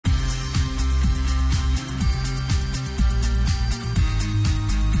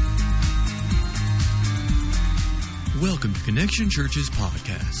Welcome to Connection Church's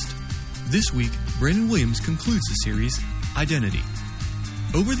podcast. This week, Brandon Williams concludes the series, Identity.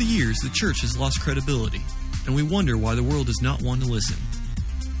 Over the years, the church has lost credibility, and we wonder why the world does not want to listen.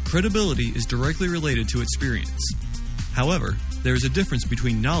 Credibility is directly related to experience. However, there is a difference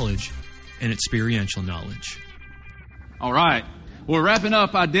between knowledge and experiential knowledge. All right. We're wrapping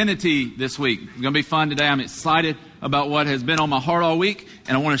up Identity this week. It's going to be fun today. I'm excited about what has been on my heart all week,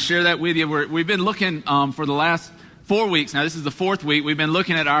 and I want to share that with you. We've been looking for the last 4 weeks. Now, this is the fourth week. We've been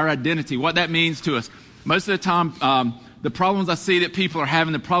looking at our identity, what that means to us. Most of the time, the problems I see that people are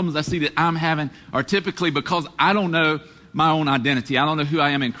having, the problems I see that I'm having are typically because I don't know my own identity. I don't know who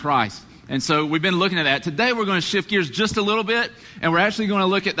I am in Christ. And so we've been looking at that. Today, we're going to shift gears just a little bit, and we're actually going to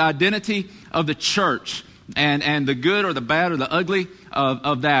look at the identity of the church and the good or the bad or the ugly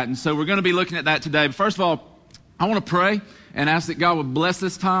of that. And so we're going to be looking at that today. But first of all, I want to pray and ask that God would bless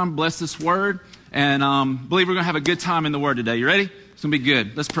this time, bless this word, and believe we're going to have a good time in the word today. You ready? It's going to be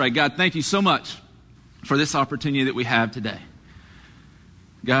good. Let's pray. God, thank you so much for this opportunity that we have today.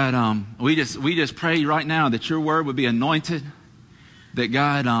 God, we just pray right now that your word would be anointed, that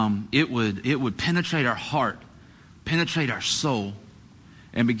God, it would penetrate our heart, penetrate our soul,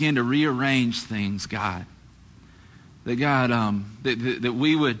 and begin to rearrange things, God. That God, that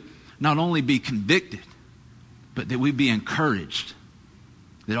we would not only be convicted, but that we be encouraged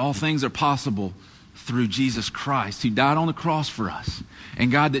that all things are possible through Jesus Christ, who died on the cross for us.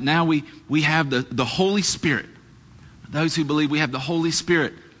 And God, that now we have the Holy Spirit. Those who believe we have the Holy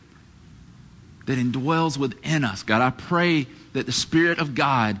Spirit that indwells within us. God, I pray that the Spirit of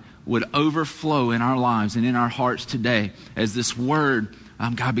God would overflow in our lives and in our hearts today as this word,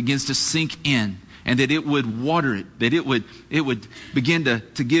 God, begins to sink in, and that it would water it, that it would begin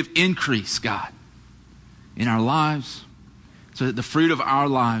to give increase, God, in our lives, so that the fruit of our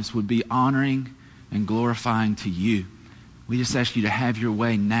lives would be honoring and glorifying to you. We just ask you to have your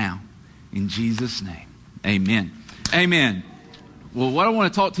way now. In Jesus' name, amen. Amen. Well, what I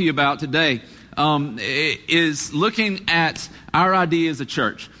want to talk to you about today is looking at our idea as a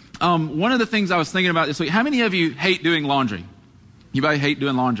church. One of the things I was thinking about this week, how many of you hate doing laundry? Anybody hate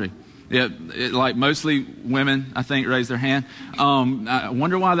doing laundry? Yeah, like mostly women, I think, raise their hand. I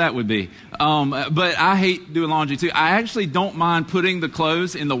wonder why that would be. But I hate doing laundry too. I actually don't mind putting the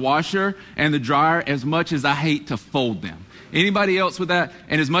clothes in the washer and the dryer as much as I hate to fold them. Anybody else with that?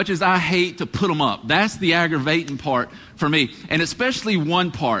 And as much as I hate to put them up, that's the aggravating part for me. And especially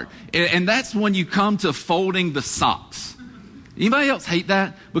one part, and that's when you come to folding the socks. Anybody else hate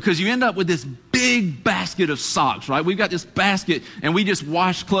that? Because you end up with this big basket of socks, right? We've got this basket, and we just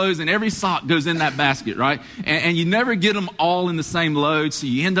wash clothes, and every sock goes in that basket, right? And you never get them all in the same load, so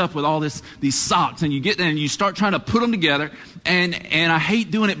you end up with all these socks, and you get there, and you start trying to put them together, and I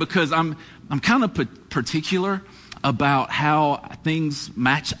hate doing it because I'm kind of particular about how things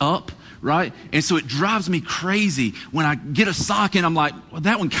match up, right? And so it drives me crazy when I get a sock and I'm like, well,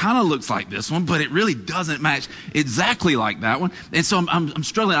 that one kind of looks like this one, but it really doesn't match exactly like that one. And so I'm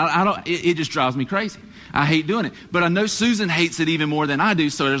struggling. It just drives me crazy. I hate doing it. But I know Susan hates it even more than I do.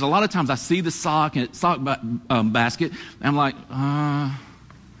 So there's a lot of times I see the sock basket, and I'm like,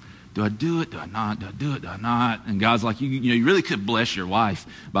 do I do it? Do I not? Do I do it? Do I not? And God's like, you really could bless your wife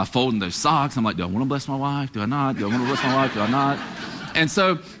by folding those socks. I'm like, do I want to bless my wife? Do I not? Do I want to bless my wife? Do I not? And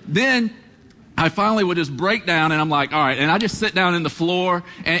so then I finally would just break down, and I'm like, all right. And I just sit down in the floor,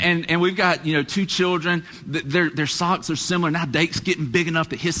 and we've got, 2 children. Their socks are similar. Now Dake's getting big enough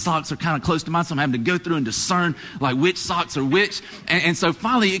that his socks are kind of close to mine, so I'm having to go through and discern like which socks are which. And so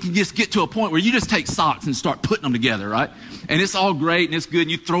finally it can just get to a point where you just take socks and start putting them together, right? And it's all great and it's good,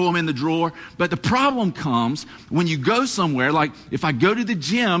 and you throw them in the drawer. But the problem comes when you go somewhere, like if I go to the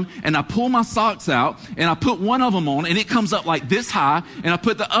gym and I pull my socks out and I put one of them on and it comes up like this high, and I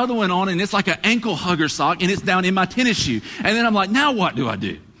put the other one on and it's like an ankle hugger sock and it's down in my tennis shoe. And then I'm like, now what do I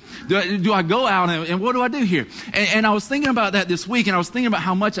do? Do I go out and what do I do here? And I was thinking about that this week, and I was thinking about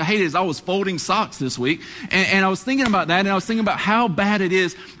how much I hated it as I was folding socks this week. And I was thinking about that, and I was thinking about how bad it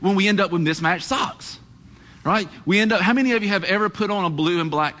is when we end up with mismatched socks. Right? How many of you have ever put on a blue and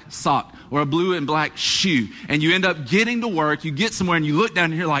black sock or a blue and black shoe, and you end up getting to work, you get somewhere and you look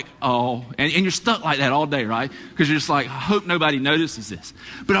down and you're like, oh, and you're stuck like that all day, right? Because you're just like, I hope nobody notices this.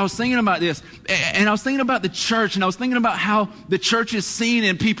 But I was thinking about this, and I was thinking about the church, and I was thinking about how the church is seen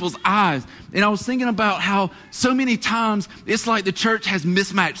in people's eyes. And I was thinking about how so many times it's like the church has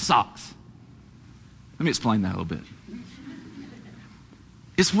mismatched socks. Let me explain that a little bit.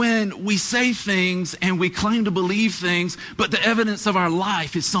 It's when we say things and we claim to believe things, but the evidence of our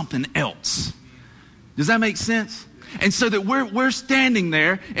life is something else. Does that make sense? And so that we're standing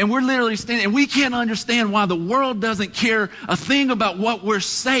there, and we're literally standing, and we can't understand why the world doesn't care a thing about what we're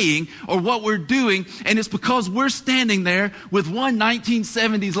saying or what we're doing. And it's because we're standing there with one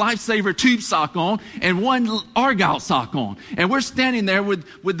 1970s Lifesaver tube sock on and one Argyle sock on. And we're standing there with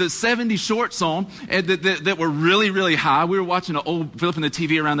the 70s shorts on and that were really, really high. We were watching flipping the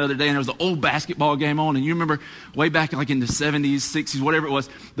TV around the other day, and there was an old basketball game on. And you remember way back like in the 70s, 60s, whatever it was,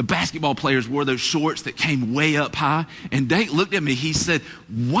 the basketball players wore those shorts that came way up high. And Dave looked at me. He said,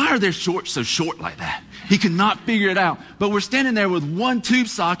 why are their shorts so short like that? He could not figure it out. But we're standing there with one tube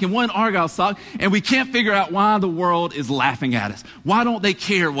sock and one Argyle sock, and we can't figure out why the world is laughing at us. Why don't they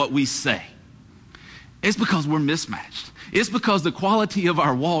care what we say? It's because we're mismatched. It's because the quality of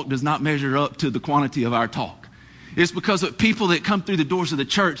our walk does not measure up to the quantity of our talk. It's because of people that come through the doors of the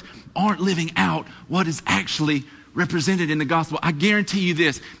church aren't living out what is actually represented in the gospel. I guarantee you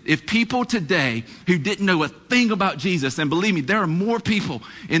this, if people today who didn't know a thing about Jesus, and believe me, there are more people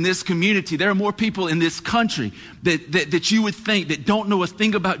in this community, there are more people in this country that you would think that don't know a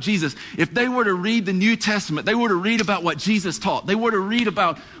thing about Jesus. If they were to read the New Testament, they were to read about what Jesus taught, they were to read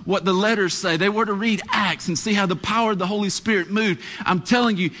about what the letters say, they were to read Acts and see how the power of the Holy Spirit moved. I'm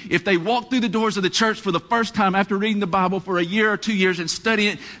telling you, if they walked through the doors of the church for the first time after reading the Bible for a year or 2 years and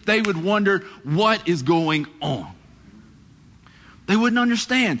studying it, they would wonder what is going on. They wouldn't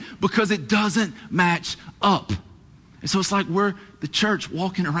understand because it doesn't match up. And so it's like we're the church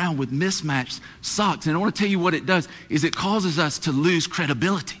walking around with mismatched socks. And I want to tell you what it does is it causes us to lose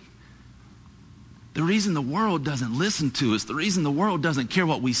credibility. The reason the world doesn't listen to us, the reason the world doesn't care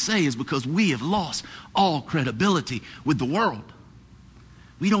what we say is because we have lost all credibility with the world.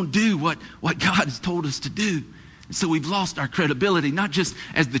 We don't do what God has told us to do. So we've lost our credibility, not just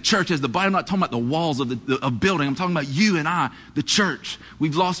as the church, as the body. I'm not talking about the walls of a building. I'm talking about you and I, the church.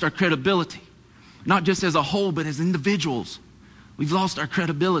 We've lost our credibility, not just as a whole, but as individuals. We've lost our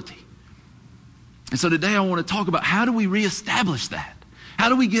credibility. And so today I want to talk about how do we reestablish that? How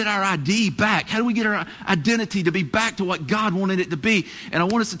do we get our ID back? How do we get our identity to be back to what God wanted it to be? And I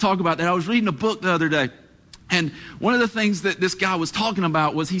want us to talk about that. I was reading a book the other day, and one of the things that this guy was talking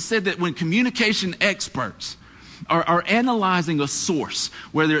about was he said that when communication experts are analyzing a source,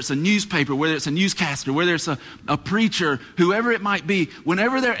 whether it's a newspaper, whether it's a newscaster, whether it's a preacher, whoever it might be,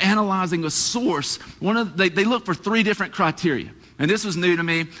 whenever they're analyzing a source, they look for 3 different criteria. And this was new to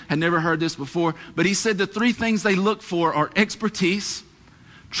me, had never heard this before, but he said the 3 things they look for are expertise,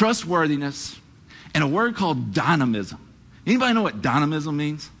 trustworthiness, and a word called dynamism. Anybody know what dynamism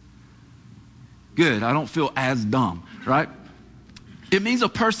means? Good, I don't feel as dumb, right? It means a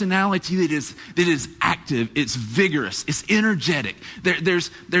personality that is active, it's vigorous, it's energetic.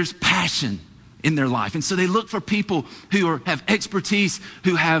 There's passion in their life. And so they look for people who have expertise,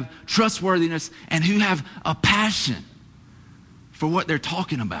 who have trustworthiness, and who have a passion for what they're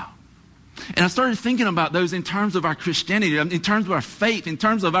talking about. And I started thinking about those in terms of our Christianity, in terms of our faith, in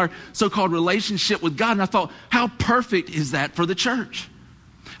terms of our so-called relationship with God. And I thought, how perfect is that for the church?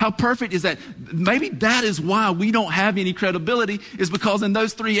 How perfect is that? Maybe that is why we don't have any credibility, is because in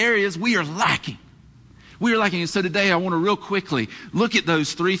those 3 areas we are lacking. We are lacking. And so today I want to real quickly look at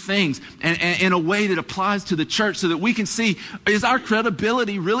those 3 things and in a way that applies to the church so that we can see, is our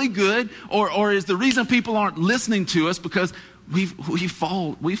credibility really good, or is the reason people aren't listening to us because we've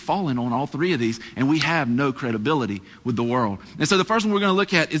fallen on all 3 of these and we have no credibility with the world. And so the first one we're going to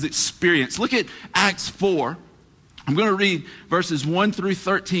look at is experience. Look at Acts 4. I'm going to read verses 1 through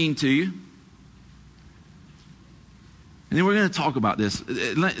 13 to you. And then we're going to talk about this.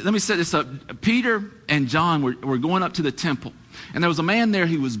 Let me set this up. Peter and John were going up to the temple. And there was a man there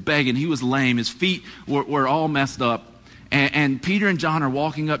who was begging. He was lame. His feet were all messed up. And Peter and John are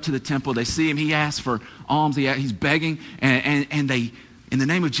walking up to the temple. They see him. He asks for alms. He's begging. And they, in the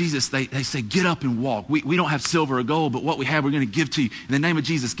name of Jesus, they say, get up and walk. We don't have silver or gold, but what we have we're going to give to you. In the name of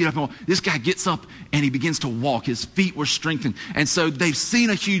Jesus, get up and walk. This guy gets up and he begins to walk. His feet were strengthened. And so they've seen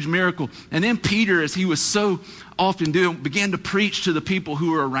a huge miracle. And then Peter, as he was so often doing, began to preach to the people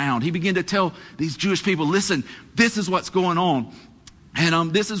who were around. He began to tell these Jewish people, listen, this is what's going on.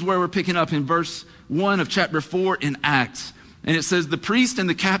 And this is where we're picking up in verse 1 of chapter 4 in Acts. And it says, the priest and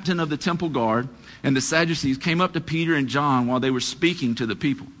the captain of the temple guard and the Sadducees came up to Peter and John while they were speaking to the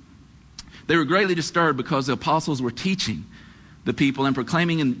people. They were greatly disturbed because the apostles were teaching the people and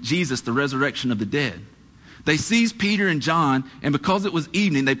proclaiming in Jesus the resurrection of the dead. They seized Peter and John, and because it was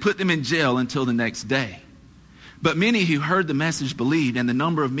evening, they put them in jail until the next day. But many who heard the message believed, and the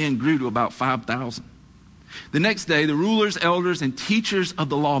number of men grew to about 5,000. The next day, the rulers, elders, and teachers of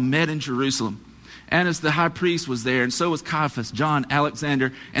the law met in Jerusalem. Annas the high priest was there, and so was Caiaphas, John,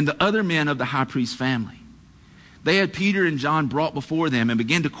 Alexander, and the other men of the high priest's family. They had Peter and John brought before them and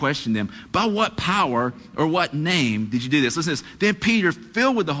began to question them. By what power or what name did you do this? Listen to this. Then Peter,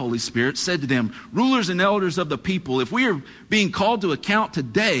 filled with the Holy Spirit, said to them, rulers and elders of the people, if we are being called to account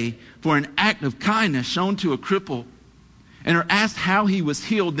today for an act of kindness shown to a cripple and are asked how he was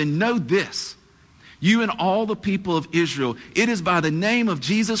healed, then know this, you and all the people of Israel, it is by the name of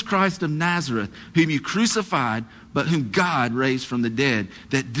Jesus Christ of Nazareth, whom you crucified, but whom God raised from the dead,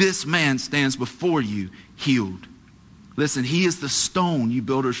 that this man stands before you healed. Listen, he is the stone you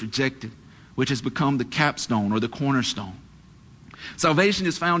builders rejected, which has become the capstone or the cornerstone. Salvation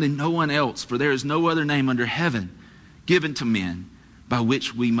is found in no one else, for there is no other name under heaven given to men by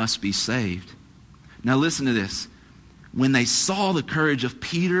which we must be saved. Now listen to this. When they saw the courage of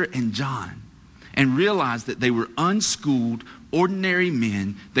Peter and John and realized that they were unschooled, ordinary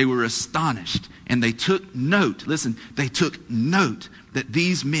men, they were astonished, and they took note, listen, they took note that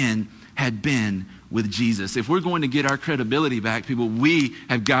these men had been with Jesus. If we're going to get our credibility back, people, we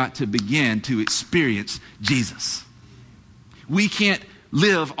have got to begin to experience Jesus. We can't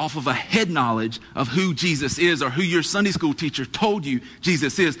live off of a head knowledge of who Jesus is or who your Sunday school teacher told you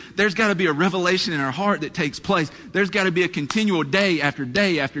Jesus is. There's got to be a revelation in our heart that takes place. There's got to be a continual day after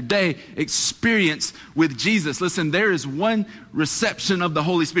day after day experience with Jesus. Listen, there is one reception of the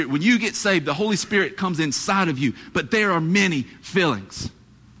Holy Spirit. When you get saved, the Holy Spirit comes inside of you, but there are many fillings.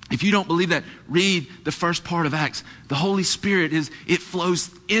 If you don't believe that, read the first part of Acts. The Holy Spirit it flows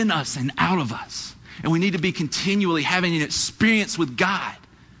in us and out of us. And we need to be continually having an experience with God.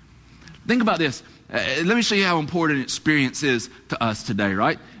 Think about this. Let me show you how important experience is to us today,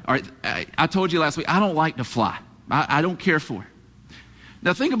 right? All right. I told you last week, I don't like to fly. I don't care for it.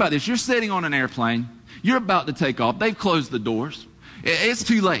 Now think about this. You're sitting on an airplane. You're about to take off. They've closed the doors. It's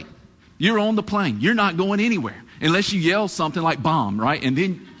too late. You're on the plane. You're not going anywhere unless you yell something like bomb, right? And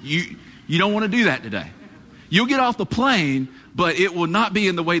then you don't want to do that today. You'll get off the plane, but it will not be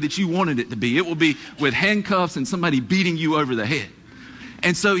in the way that you wanted it to be. It will be with handcuffs and somebody beating you over the head.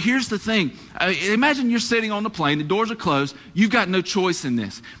 And so here's the thing. Imagine you're sitting on the plane, the doors are closed, you've got no choice in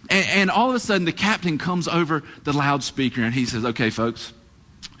this. And all of a sudden the captain comes over the loudspeaker and he says, okay, folks,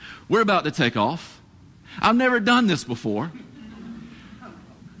 we're about to take off. I've never done this before,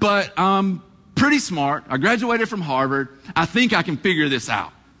 but I'm pretty smart. I graduated from Harvard. I think I can figure this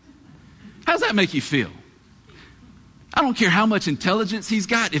out. How does that make you feel? I don't care how much intelligence he's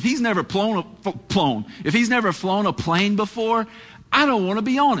got. If he's never flown a plane before, I don't want to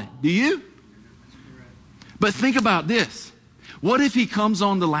be on it. Do you? But think about this. What if he comes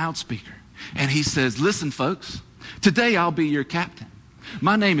on the loudspeaker and he says, listen, folks, today I'll be your captain.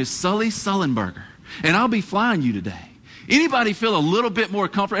 My name is Sully Sullenberger, and I'll be flying you today. Anybody feel a little bit more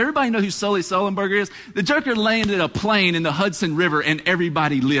comfortable? Everybody know who Sully Sullenberger is? The joker landed a plane in the Hudson River and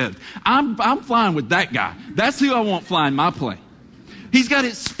everybody lived. I'm flying with that guy. That's who I want flying my plane. He's got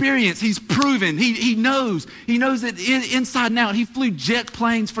experience. He's proven. He knows. He knows that inside and out. He flew jet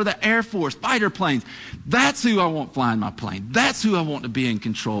planes for the Air Force, fighter planes. That's who I want flying my plane. That's who I want to be in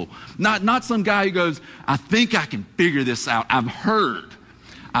control. Not some guy who goes, I think I can figure this out. I've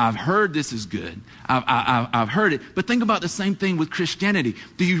heard this is good. I've heard it. But think about the same thing with Christianity.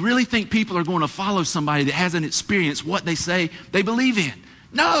 Do you really think people are going to follow somebody that hasn't experienced what they say they believe in?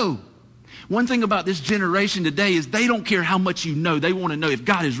 No. One thing about this generation today is they don't care how much you know. They want to know if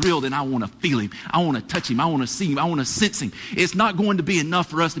God is real, then I want to feel him. I want to touch him. I want to see him. I want to sense him. It's not going to be enough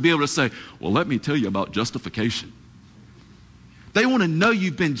for us to be able to say, well, let me tell you about justification. They want to know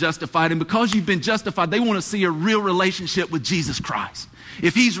you've been justified, and because you've been justified, they want to see a real relationship with Jesus Christ.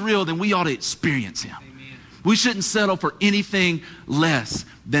 If he's real, then we ought to experience him. Amen. We shouldn't settle for anything less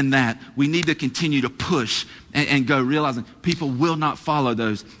than that. We need to continue to push and go, realizing people will not follow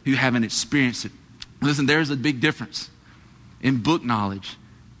those who haven't experienced it. Listen, there's a big difference in book knowledge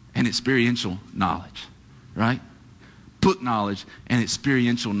and experiential knowledge, right? Book knowledge and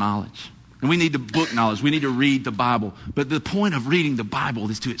experiential knowledge. And we need the book knowledge. We need to read the Bible. But the point of reading the Bible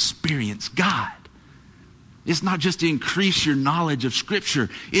is to experience God. It's not just to increase your knowledge of Scripture.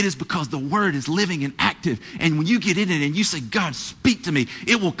 It is because the Word is living and active. And when you get in it and you say, God, speak to me,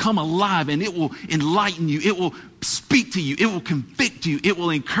 it will come alive and it will enlighten you. It will speak to you. It will convict you. It will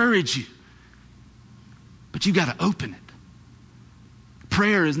encourage you. But you got to open it.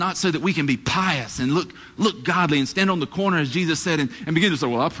 Prayer is not so that we can be pious and look godly and stand on the corner, as Jesus said, and begin to say,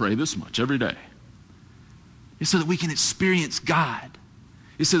 well, I pray this much every day. It's so that we can experience God.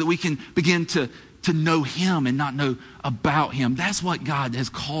 It's so that we can begin to know him and not know about him. That's what God has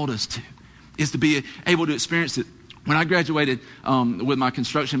called us to, is to be able to experience it When I graduated with my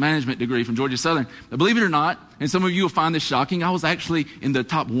construction management degree from Georgia Southern, believe it or not, and some of you will find this shocking, I was actually in the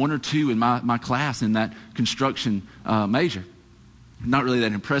top 1 or 2 in my class in that construction major. Not really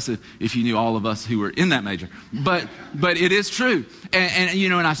that impressive if you knew all of us who were in that major, but it is true.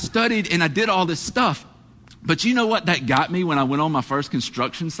 And I studied and I did all this stuff. But you know what that got me when I went on my first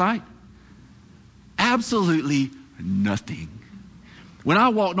construction site? Absolutely nothing. When I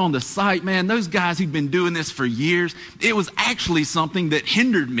walked on the site, man, those guys who'd been doing this for years, it was actually something that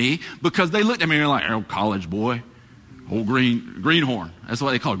hindered me because they looked at me and were like, oh, college boy, old greenhorn. That's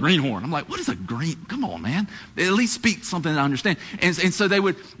what they call it, greenhorn. I'm like, what is a green? Come on, man. They at least speak something that I understand. And so they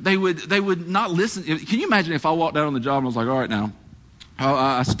would not listen. Can you imagine if I walked out on the job and was like, all right, now,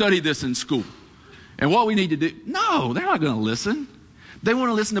 I studied this in school. And what we need to do, no, they're not going to listen. They want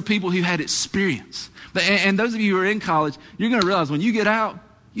to listen to people who had experience. And those of you who are in college, you're going to realize when you get out,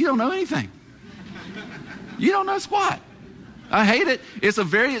 you don't know anything. You don't know squat. I hate it. It's a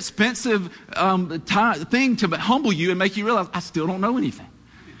very expensive thing to humble you and make you realize, I still don't know anything.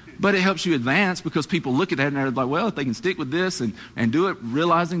 But it helps you advance because people look at that and they're like, well, if they can stick with this and do it,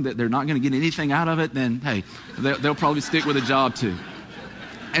 realizing that they're not going to get anything out of it, then, hey, they'll probably stick with a job too.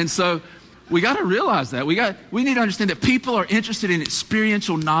 And so we got to realize that. We need to understand that people are interested in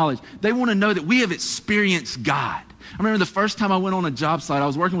experiential knowledge. They want to know that we have experienced God. I remember the first time I went on a job site, I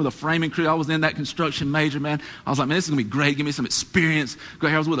was working with a framing crew. I was in that construction major, man. I was like, man, this is going to be great. Give me some experience.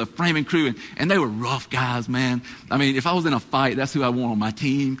 I was with a framing crew, and they were rough guys, man. I mean, if I was in a fight, that's who I want on my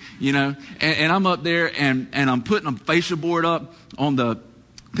team, you know. And I'm up there, and I'm putting a fascia board up on the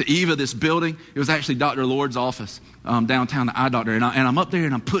eve of this building. It was actually Dr. Lord's office downtown, the eye doctor. And I'm up there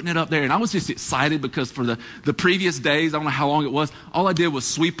and I'm putting it up there. And I was just excited because for the previous days, I don't know how long it was, all I did was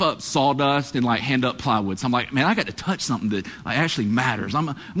sweep up sawdust and like hand up plywood. So I'm like, man, I got to touch something that like actually matters.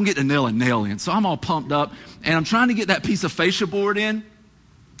 I'm getting to nail a nail in. So I'm all pumped up and I'm trying to get that piece of fascia board in.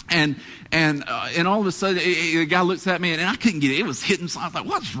 And all of a sudden, the guy looks at me, and I couldn't get it. It was hitting. So I was like,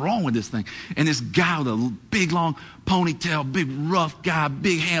 what's wrong with this thing? And this guy with a big, long ponytail, big, rough guy,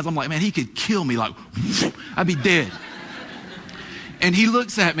 big hands. I'm like, man, he could kill me. Like, I'd be dead. And he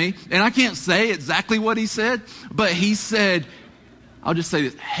looks at me, and I can't say exactly what he said, but he said, I'll just say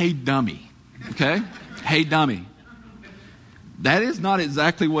this, hey, dummy. Okay? Hey, dummy. That is not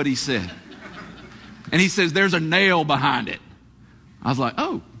exactly what he said. And he says, there's a nail behind it. I was like,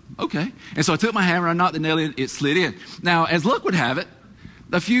 oh. Okay. And so I took my hammer, I knocked the nail in, it slid in. Now, as luck would have it,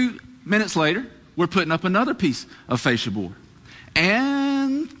 a few minutes later, we're putting up another piece of fascia board.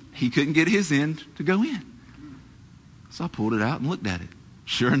 And he couldn't get his end to go in. So I pulled it out and looked at it.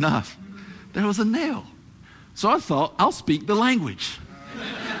 Sure enough, there was a nail. So I thought, I'll speak the language.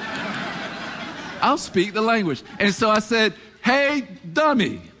 I'll speak the language. And so I said, hey,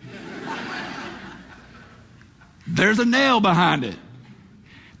 dummy. There's a nail behind it.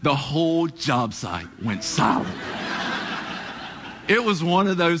 The whole job site went silent. It was one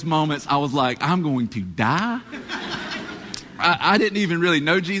of those moments I was like, I'm going to die. I didn't even really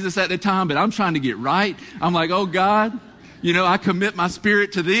know Jesus at the time, but I'm trying to get right. I'm like, oh God, I commit my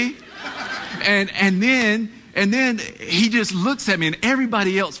spirit to thee. And then he just looks at me and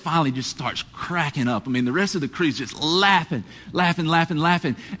everybody else finally just starts cracking up. I mean, the rest of the crew's just laughing.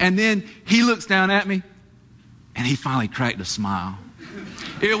 And then he looks down at me and he finally cracked a smile.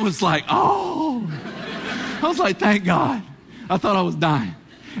 It was like, oh, I was like, thank God. I thought I was dying.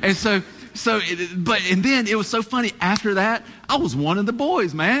 And and then it was so funny. After that, I was one of the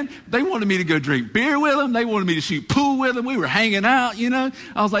boys, man. They wanted me to go drink beer with them. They wanted me to shoot pool with them. We were hanging out,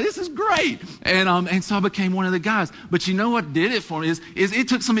 I was like, this is great. And so I became one of the guys. But you know what did it for me is it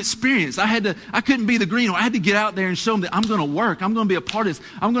took some experience. I couldn't be the greenhorn. I had to get out there and show them that I'm going to work. I'm going to be a part of this.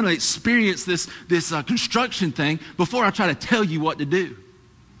 I'm going to experience this construction thing before I try to tell you what to do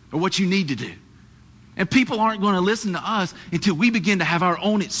or what you need to do. And people aren't going to listen to us until we begin to have our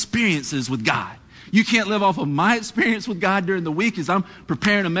own experiences with God. You can't live off of my experience with God during the week as I'm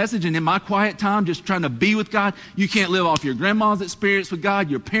preparing a message and in my quiet time just trying to be with God. You can't live off your grandma's experience with God,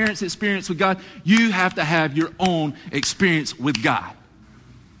 your parents' experience with God. You have to have your own experience with God.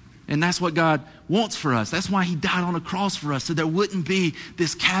 And that's what God wants for us. That's why he died on a cross for us, so there wouldn't be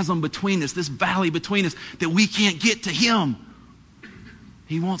this chasm between us, this valley between us that we can't get to him.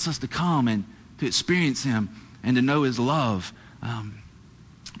 He wants us to come and to experience him and to know his love.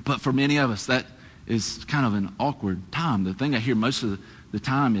 But for many of us, that is kind of an awkward time. The thing I hear most of the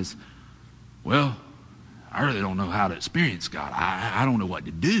time is, well, I really don't know how to experience God. I don't know what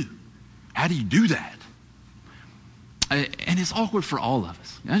to do. How do you do that? And it's awkward for all of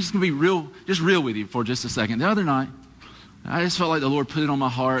us. I'm just going to be real with you for just a second. The other night, I just felt like the Lord put it on my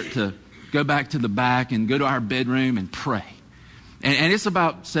heart to go back to the back and go to our bedroom and pray. And it's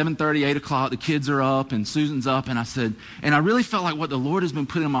about 7:30, 8 o'clock. The kids are up and Susan's up. And I said, and I really felt like what the Lord has been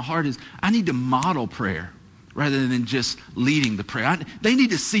putting in my heart is I need to model prayer rather than just leading the prayer. They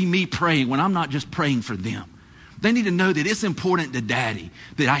need to see me praying when I'm not just praying for them. They need to know that it's important to Daddy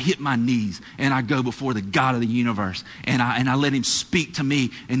that I hit my knees and I go before the God of the universe and I let him speak to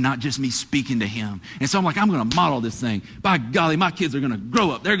me and not just me speaking to him. And so I'm like, I'm going to model this thing. By golly, my kids are going to grow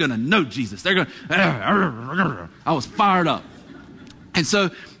up. They're going to know Jesus. They're going to... I was fired up. And so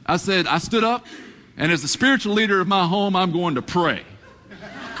I said, I stood up, and as the spiritual leader of my home, I'm going to pray.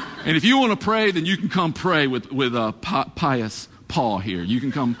 And if you want to pray, then you can come pray with pious Paul here. You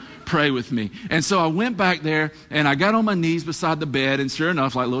can come pray with me. And so I went back there, and I got on my knees beside the bed, and sure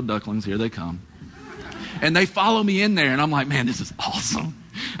enough, like little ducklings, here they come. And they follow me in there, and I'm like, man, this is awesome.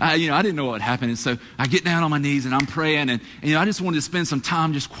 I didn't know what would happen. And so I get down on my knees, and I'm praying, and I just wanted to spend some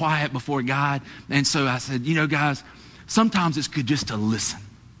time just quiet before God. And so I said, guys, sometimes it's good just to listen.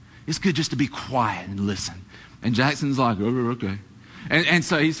 It's good just to be quiet and listen. And Jackson's like, oh, okay. And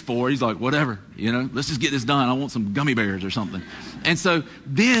so he's 4. He's like, whatever, let's just get this done. I want some gummy bears or something. And so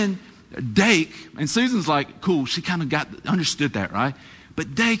then Dake, and Susan's like, cool, she kind of understood that, right?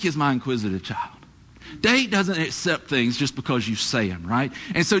 But Dake is my inquisitive child. Dake doesn't accept things just because you say them, right?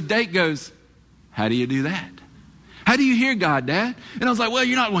 And so Dake goes, how do you do that? How do you hear God, Dad? And I was like, well,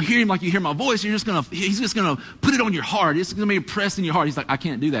 you're not going to hear him like you hear my voice. He's just going to put it on your heart. It's going to be impressed in your heart. He's like, I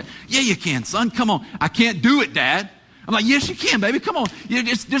can't do that. Yeah, you can, son. Come on. I can't do it, Dad. I'm like, yes, you can, baby. Come on.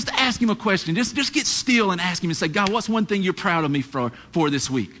 Just ask him a question. Just get still and ask him and say, God, what's one thing you're proud of me for this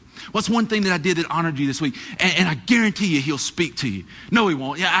week? What's one thing that I did that honored you this week? And I guarantee you he'll speak to you. No, he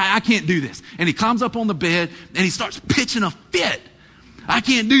won't. Yeah, I can't do this. And he climbs up on the bed and he starts pitching a fit. I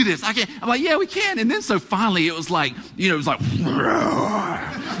can't do this. I can't. I'm like, yeah, we can. And then so finally it was like, and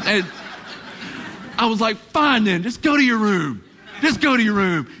I was like, fine then, just go to your room. Just go to your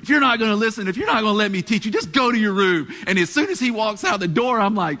room. If you're not going to listen, if you're not going to let me teach you, just go to your room. And as soon as he walks out the door,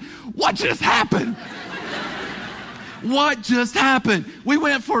 I'm like, what just happened? What just happened? We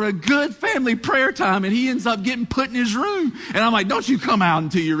went for a good family prayer time and he ends up getting put in his room. And I'm like, don't you come out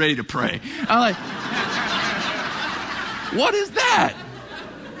until you're ready to pray. I'm like, what is that?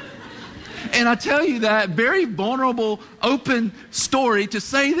 And I tell you that very vulnerable, open story to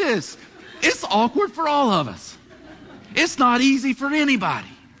say this. It's awkward for all of us. It's not easy for anybody.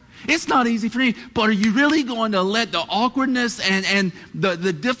 It's not easy for anybody. But are you really going to let the awkwardness and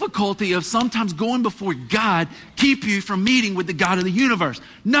the difficulty of sometimes going before God keep you from meeting with the God of the universe?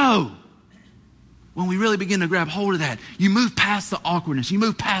 No. When we really begin to grab hold of that, you move past the awkwardness, you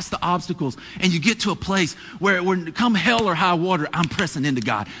move past the obstacles, and you get to a place where come hell or high water, I'm pressing into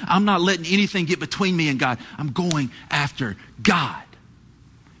God. I'm not letting anything get between me and God. I'm going after God.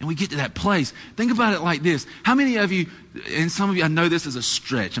 And we get to that place. Think about it like this. How many of you, and some of you, I know this is a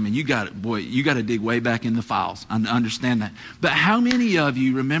stretch. I mean, you got to dig way back in the files. I understand that. But how many of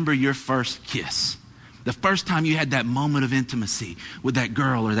you remember your first kiss? The first time you had that moment of intimacy with that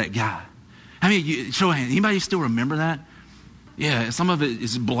girl or that guy? How many of you, show of hands, anybody still remember that? Yeah, some of it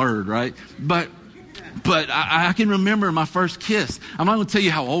is blurred, right? But I can remember my first kiss. I'm not going to tell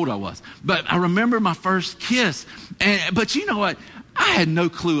you how old I was, but I remember my first kiss. But you know what? I had no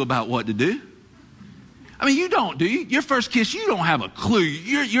clue about what to do. I mean, you don't, do you? Your first kiss, you don't have a clue.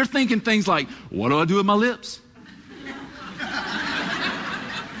 You're thinking things like, what do I do with my lips?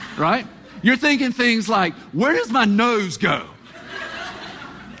 Right? You're thinking things like, where does my nose go?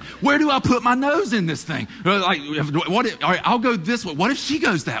 Where do I put my nose in this thing? Like, all right, I'll go this way. What if she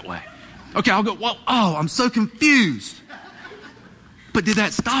goes that way? Okay, I'll go, I'm so confused. But did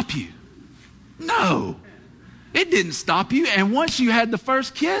that stop you? No. It didn't stop you. And once you had the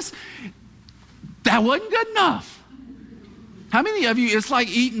first kiss, that wasn't good enough. How many of you, it's like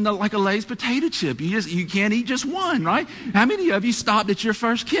eating like a Lay's potato chip. You can't eat just one, right? How many of you stopped at your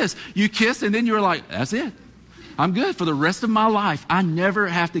first kiss? You kissed and then you were like, that's it. I'm good for the rest of my life. I never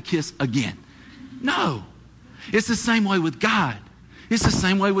have to kiss again. No. It's the same way with God. It's the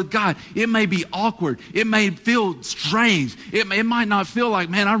same way with God. It may be awkward. It may feel strange. It might not feel like,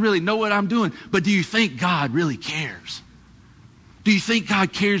 man, I really know what I'm doing. But do you think God really cares? Do you think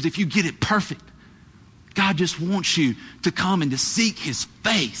God cares if you get it perfect? God just wants you to come and to seek his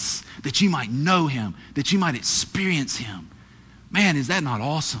face, that you might know him, that you might experience him. Man, is that not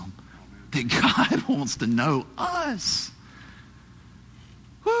awesome? That God wants to know us.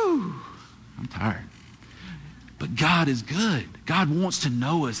 Whew, I'm tired. But God is good. God wants to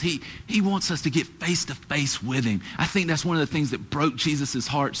know us. He wants us to get face to face with him. I think that's one of the things that broke Jesus'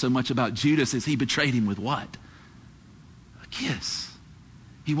 heart so much about Judas is he betrayed him with what? A kiss.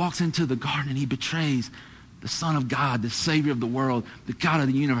 He walks into the garden and he betrays the Son of God, the Savior of the world, the God of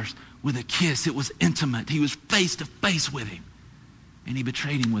the universe, with a kiss. It was intimate. He was face to face with him. And he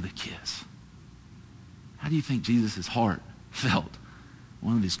betrayed him with a kiss. How do you think Jesus' heart felt?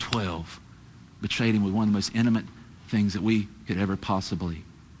 One of his 12 betrayed him with one of the most intimate things that we could ever possibly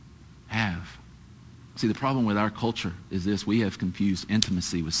have. See, the problem with our culture is this: we have confused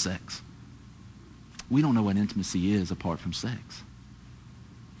intimacy with sex. We don't know what intimacy is apart from sex.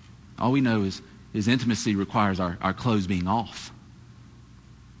 All we know is intimacy requires our clothes being off.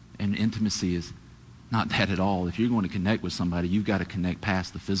 And intimacy is not that at all. If you're going to connect with somebody, you've got to connect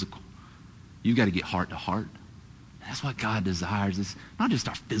past the physical. You've got to get heart to heart. That's what God desires. It's not just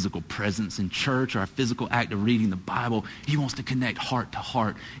our physical presence in church or our physical act of reading the Bible. He wants to connect heart to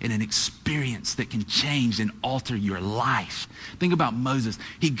heart in an experience that can change and alter your life. Think about Moses.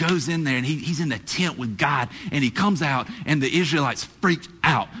 He goes in there and he's in the tent with God, and he comes out and the Israelites freak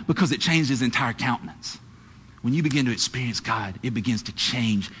out because it changed his entire countenance. When you begin to experience God, it begins to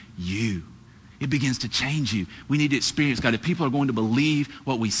change you. It begins to change you. We need to experience God. If people are going to believe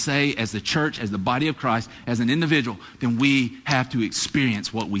what we say as the church, as the body of Christ, as an individual, then we have to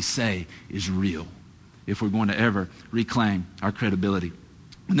experience what we say is real if we're going to ever reclaim our credibility.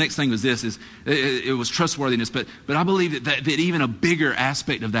 The next thing was this: it was trustworthiness, but I believe that even a bigger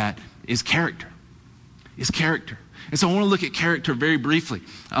aspect of that is character. Is character. And so I want to look at character very briefly.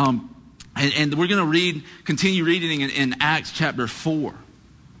 And we're going to continue reading in Acts chapter 4.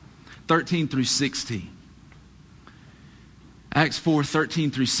 13 through 16. Acts 4, 13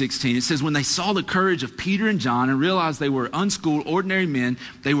 through 16. It says, when they saw the courage of Peter and John and realized they were unschooled, ordinary men,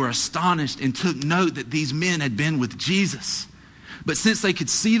 they were astonished and took note that these men had been with Jesus. But since they could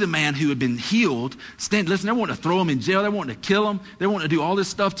see the man who had been healed, listen, they wanted to throw him in jail. They wanted to kill him. They wanted to do all this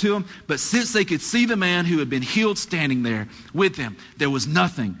stuff to him. But since they could see the man who had been healed standing there with them, there was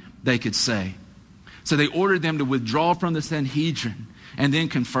nothing they could say. So they ordered them to withdraw from the Sanhedrin and then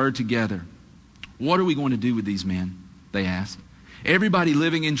conferred together. What are we going to do with these men? They asked. Everybody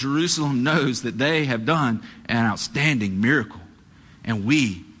living in Jerusalem knows that they have done an outstanding miracle, and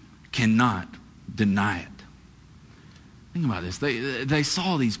we cannot deny it. Think about this. They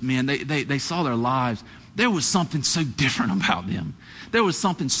saw these men. They saw their lives. There was something so different about them. There was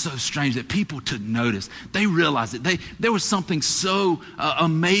something so strange that people took notice. They realized it. There was something so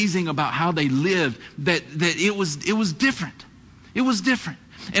amazing about how they lived that it was different. It was different.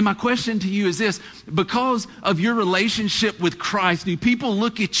 And my question to you is this: because of your relationship with Christ, do people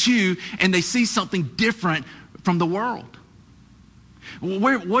look at you and they see something different from the world?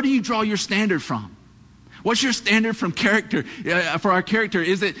 What do you draw your standard from? What's your standard from character, for our character?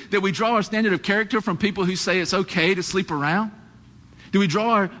 Is it that we draw our standard of character from people who say it's okay to sleep around? Do we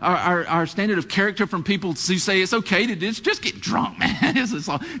draw our standard of character from people who say it's okay to just get drunk, man?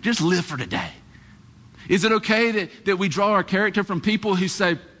 Just live for today? Is it okay that we draw our character from people who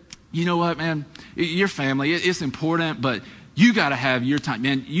say, you know what, man, your family, it's important, but you got to have your time.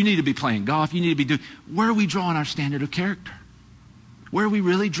 Man, you need to be playing golf. You need to be doing. Where are we drawing our standard of character? Where are we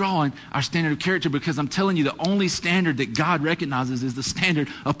really drawing our standard of character? Because I'm telling you, the only standard that God recognizes is the standard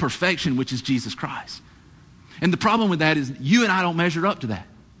of perfection, which is Jesus Christ. And the problem with that is you and I don't measure up to that.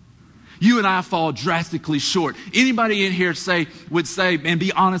 You and I fall drastically short. Anybody in here would say, and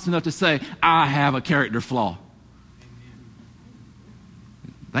be honest enough to say, I have a character flaw.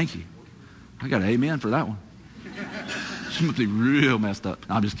 Thank you. I got an amen for that one. She must be real messed up.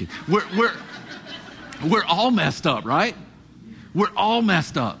 No, I'm just kidding. We're all messed up, right? We're all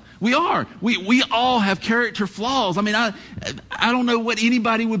messed up. We are. We all have character flaws. I mean, I don't know what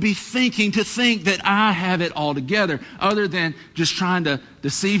anybody would be thinking to think that I have it all together, other than just trying to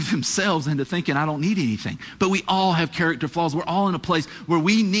deceive themselves into thinking I don't need anything. But we all have character flaws. We're all in a place where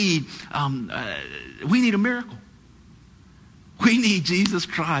we need a miracle. We need Jesus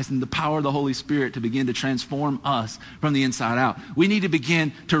Christ and the power of the Holy Spirit to begin to transform us from the inside out. We need to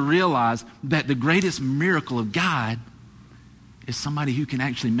begin to realize that the greatest miracle of God is somebody who can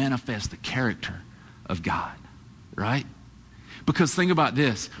actually manifest the character of God, right? Because think about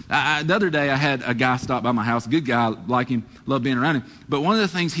this. The other day I had a guy stop by my house, good guy, like him, love being around him. But one of the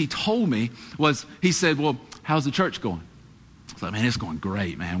things he told me was, he said, well, how's the church going? I was like, man, it's going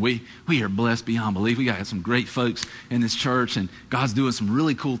great, man. We are blessed beyond belief. We got some great folks in this church, and God's doing some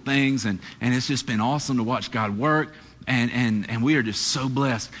really cool things, and it's just been awesome to watch God work, and we are just so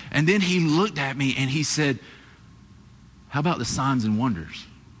blessed. And then he looked at me and he said, how about the signs and wonders?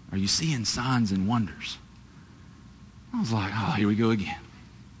 Are you seeing signs and wonders? I was like, oh, here we go again.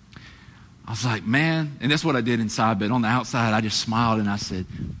 I was like, man, and that's what I did inside, but on the outside, I just smiled and I said,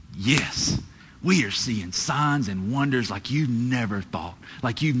 yes, We are seeing signs and wonders like you never thought,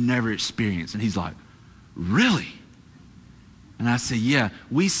 like you've never experienced. And he's like, really? And I say, yeah,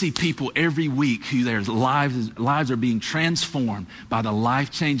 we see people every week who their lives are being transformed by the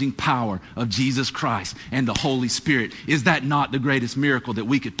life-changing power of Jesus Christ and the Holy Spirit. Is that not the greatest miracle that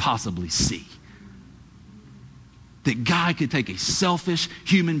we could possibly see? That God could take a selfish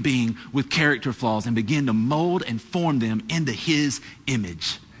human being with character flaws and begin to mold and form them into his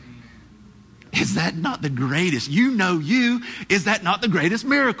image. Is that not the greatest? You know you. Is that not the greatest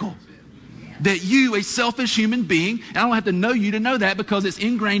miracle? That you, a selfish human being, and I don't have to know you to know that because it's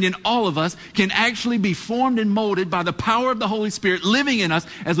ingrained in all of us, can actually be formed and molded by the power of the Holy Spirit living in us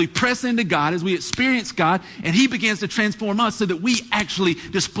as we press into God, as we experience God, and he begins to transform us so that we actually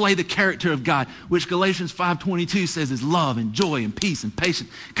display the character of God, which Galatians 5:22 says is love and joy and peace and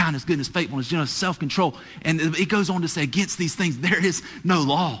patience, kindness, goodness, faithfulness, gentleness, self-control. And it goes on to say, against these things, there is no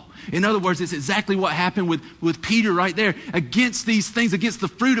law. In other words, it's exactly what happened with Peter right there. Against these things, against the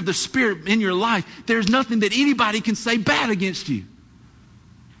fruit of the Spirit in your life, there's nothing that anybody can say bad against you.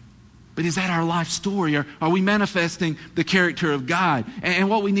 But is that our life story? Or are we manifesting the character of God? And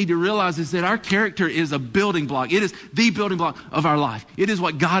what we need to realize is that our character is a building block. It is the building block of our life. It is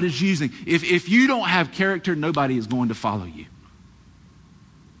what God is using. If you don't have character, nobody is going to follow you.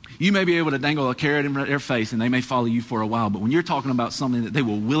 You may be able to dangle a carrot in their face and they may follow you for a while, but when you're talking about something that they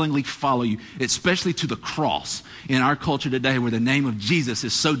will willingly follow you, especially to the cross in our culture today where the name of Jesus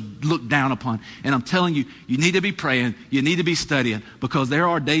is so looked down upon. And I'm telling you, you need to be praying, you need to be studying, because there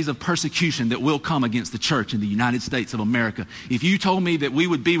are days of persecution that will come against the church in the United States of America. If you told me that we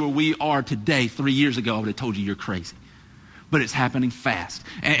would be where we are today 3 years ago, I would have told you you're crazy. But it's happening fast.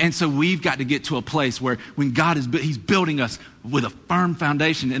 And so we've got to get to a place where when God is, he's building us with a firm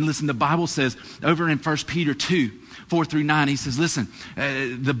foundation. And listen, the Bible says over in 1 Peter 2:4-9, he says, listen,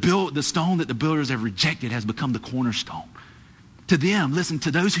 the stone that the builders have rejected has become the cornerstone. To them, listen,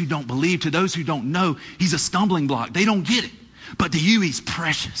 to those who don't believe, to those who don't know, he's a stumbling block. They don't get it. But to you, he's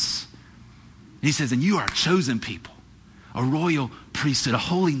precious. And he says, and you are a chosen people, a royal priesthood, a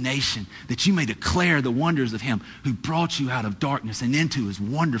holy nation, that you may declare the wonders of him who brought you out of darkness and into his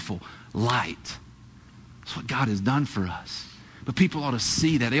wonderful light. That's what God has done for us. But people ought to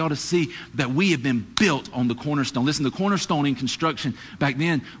see that. They ought to see that we have been built on the cornerstone. Listen, the cornerstone in construction back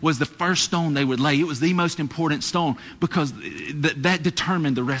then was the first stone they would lay. It was the most important stone because that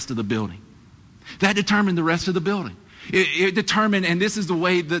determined the rest of the building. That determined the rest of the building. It determined, and this is the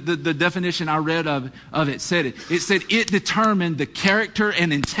way the definition I read of it said it. It said it determined the character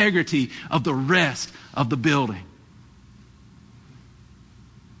and integrity of the rest of the building.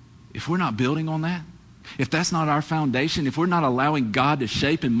 If we're not building on that, if that's not our foundation, if we're not allowing God to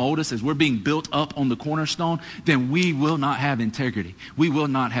shape and mold us as we're being built up on the cornerstone, then we will not have integrity. We will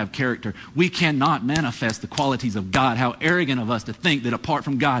not have character. We cannot manifest the qualities of God. How arrogant of us to think that apart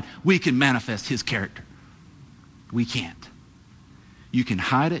from God, we can manifest his character. We can't. You can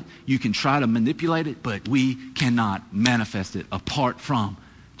hide it. You can try to manipulate it, but we cannot manifest it apart from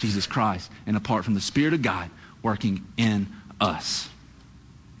Jesus Christ and apart from the Spirit of God working in us.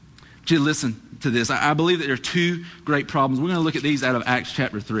 Would you listen to this? I believe that there are two great problems. We're going to look at these out of Acts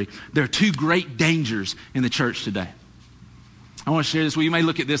chapter 3. There are two great dangers in the church today. I want to share this with you. You may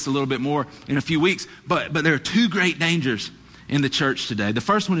look at this a little bit more in a few weeks, but there are two great dangers in the church today. The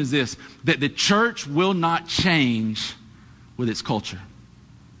first one is this, that the church will not change with its culture.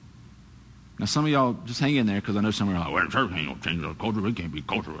 Now, some of y'all just hang in there because I know some of you are like, well, the church ain't going to change the culture. We can't be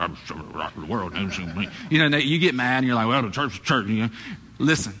culture. The world. You know, you get mad and you're like, well, the church is church. You know?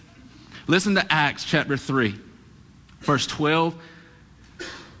 Listen to Acts chapter 3, verse 12.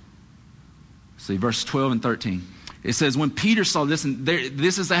 See, verse 12 and 13. It says, when Peter saw this, and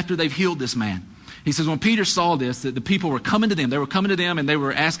this is after they've healed this man. He says, when Peter saw this, that the people were coming to them. They were coming to them and they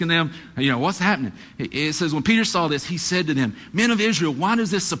were asking them, you know, what's happening? It says, when Peter saw this, he said to them, men of Israel, why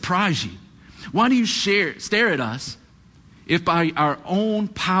does this surprise you? Why do you stare at us if by our own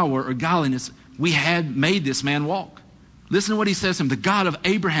power or godliness we had made this man walk? Listen to what he says to him. The God of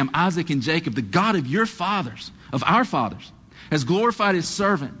Abraham, Isaac, and Jacob, the God of your fathers, of our fathers, has glorified his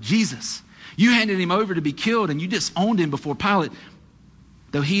servant, Jesus. You handed him over to be killed and you disowned him before Pilate,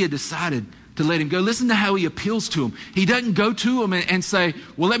 though he had decided to let him go. Listen to how he appeals to him. He doesn't go to him and say,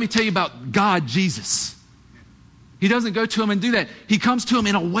 well, let me tell you about God, Jesus. He doesn't go to him and do that. He comes to him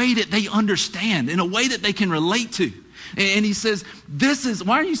in a way that they understand, in a way that they can relate to. And he says,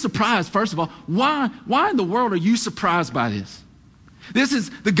 why are you surprised? First of all, why in the world are you surprised by this? This is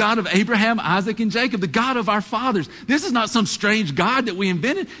the God of Abraham, Isaac, and Jacob, the God of our fathers. This is not some strange God that we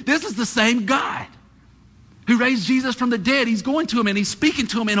invented. This is the same God. who raised Jesus from the dead. He's going to them and he's speaking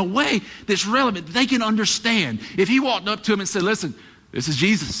to them in a way that's relevant. They can understand. If he walked up to them and said, listen, this is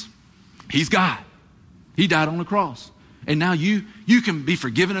Jesus. He's God. He died on the cross. And now you can be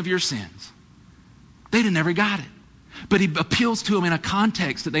forgiven of your sins. They'd have never got it. But he appeals to them in a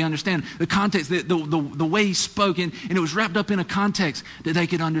context that they understand. The context, the way he spoke, and it was wrapped up in a context that they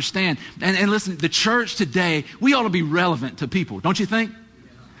could understand. And listen, the church today, we ought to be relevant to people, don't you think?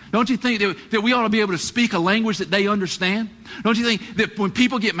 Don't you think that we ought to be able to speak a language that they understand? Don't you think that when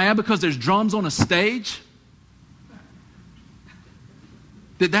people get mad because there's drums on a stage,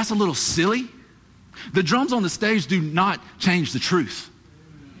 that's a little silly? The drums on the stage do not change the truth.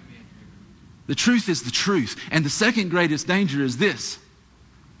 The truth is the truth. And the second greatest danger is this.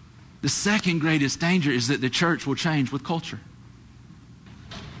 The second greatest danger is that the church will change with culture.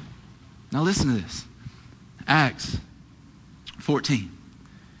 Now listen to this. Acts 14.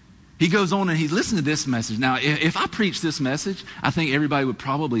 He goes on and he listens to this message. Now, if I preach this message, I think everybody would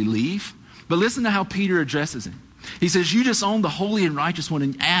probably leave. But listen to how Peter addresses him. He says, you disowned the holy and righteous one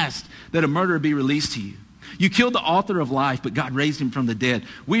and asked that a murderer be released to you. You killed the author of life, but God raised him from the dead.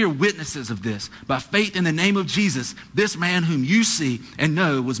 We are witnesses of this. By faith in the name of Jesus, this man whom you see and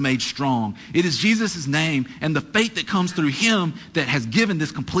know was made strong. It is Jesus' name and the faith that comes through him that has given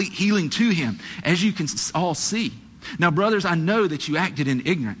this complete healing to him, as you can all see. Now, brothers, I know that you acted in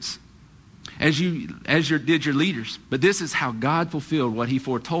ignorance, as did your leaders. But this is how God fulfilled what he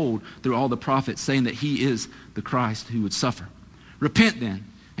foretold through all the prophets, saying that he is the Christ who would suffer. Repent then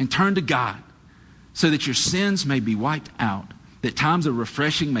and turn to God, so that your sins may be wiped out, that times of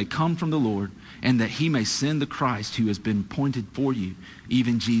refreshing may come from the Lord, and that he may send the Christ who has been appointed for you,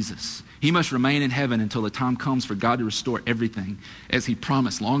 even Jesus. He must remain in heaven until the time comes for God to restore everything, as he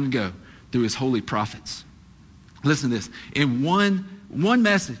promised long ago through his holy prophets. Listen to this. In one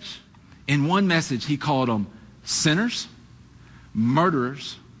message, he called them sinners,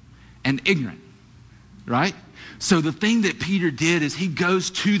 murderers, and ignorant. Right? So the thing that Peter did is he goes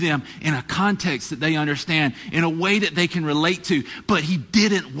to them in a context that they understand, in a way that they can relate to, but he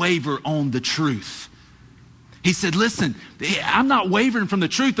didn't waver on the truth. He said, listen, I'm not wavering from the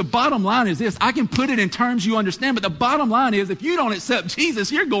truth. The bottom line is this. I can put it in terms you understand, but the bottom line is if you don't accept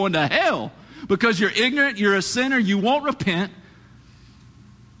Jesus, you're going to hell because you're ignorant, you're a sinner, you won't repent,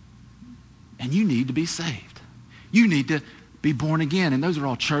 and you need to be saved. You need to be born again. And those are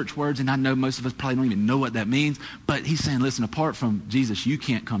all church words, and I know most of us probably don't even know what that means, but he's saying, listen, apart from Jesus, you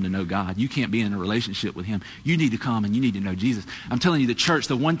can't come to know God. You can't be in a relationship with him. You need to come and you need to know Jesus. I'm telling you, the church,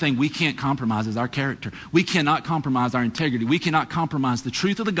 the one thing we can't compromise is our character. We cannot compromise our integrity. We cannot compromise the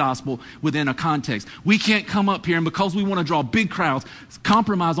truth of the gospel within a context. We can't come up here and because we want to draw big crowds,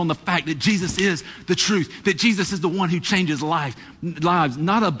 compromise on the fact that Jesus is the truth, that Jesus is the one who changes lives.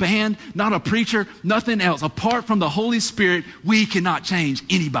 Not a band, not a preacher, nothing else. Apart from the Holy Spirit, we cannot change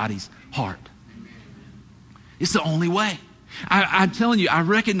anybody's heart. It's the only way. I'm telling you, I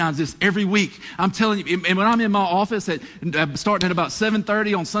recognize this every week. I'm telling you, and when I'm in my office starting at about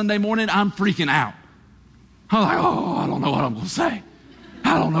 7:30 on Sunday morning, I'm freaking out. I'm like, I don't know what I'm going to say.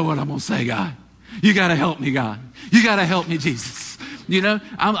 I don't know what I'm going to say, God. You got to help me, God. You got to help me, Jesus. You know,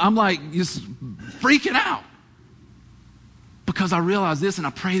 I'm like just freaking out. Because I realize this and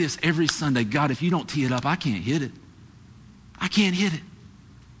I pray this every Sunday. God, if you don't tee it up, I can't hit it. I can't hit it.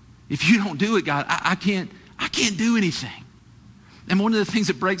 If you don't do it, God, I can't do anything. And one of the things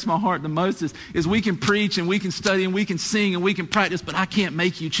that breaks my heart the most is we can preach and we can study and we can sing and we can practice, but I can't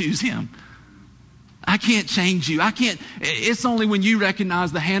make you choose him. I can't change you. It's only when you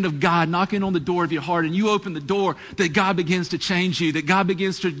recognize the hand of God knocking on the door of your heart and you open the door that God begins to change you, that God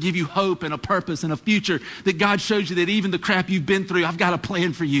begins to give you hope and a purpose and a future, that God shows you that even the crap you've been through, I've got a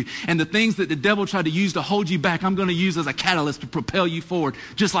plan for you. And the things that the devil tried to use to hold you back, I'm going to use as a catalyst to propel you forward,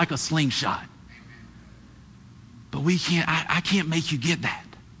 just like a slingshot. But I can't make you get that.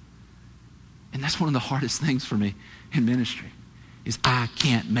 And that's one of the hardest things for me in ministry, is I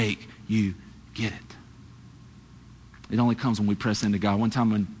can't make you get it. It only comes when we press into God. One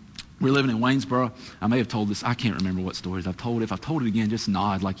time when we were living in Waynesboro, I may have told this, I can't remember what stories I've told. If I've told it again, just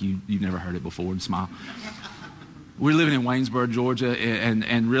nod like you've never heard it before and smile. We were living in Waynesboro, Georgia,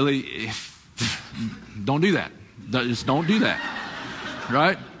 and really, don't do that. Just don't do that,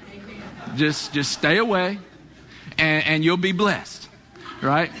 right? Just stay away, and you'll be blessed,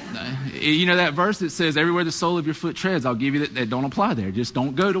 right? You know that verse that says, everywhere the sole of your foot treads, I'll give you that don't apply there. Just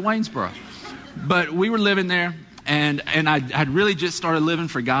don't go to Waynesboro. But we were living there, And I'd really just started living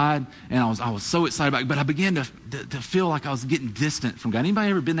for God, and I was so excited about it, but I began to feel like I was getting distant from God. Anybody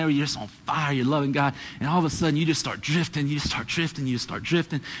ever been there where you're just on fire, you're loving God, and all of a sudden you just start drifting, and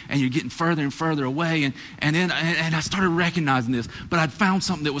you're getting further and further away, and then I started recognizing this, but I'd found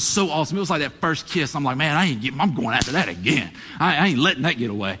something that was so awesome. It was like that first kiss. I'm like, man, I'm going after that again. I ain't letting that get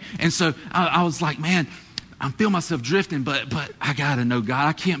away. And so I was like, man, I feel myself drifting, but I got to know God.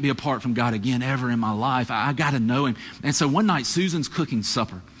 I can't be apart from God again ever in my life. I got to know him. And so one night, Susan's cooking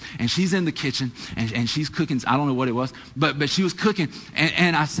supper, and she's in the kitchen, and she's cooking, I don't know what it was, but she was cooking,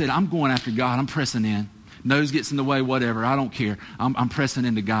 and I said, I'm going after God. I'm pressing in. Nose gets in the way, whatever. I don't care. I'm pressing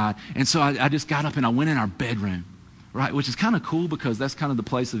into God. And so I just got up, and I went in our bedroom, right, which is kind of cool because that's kind of the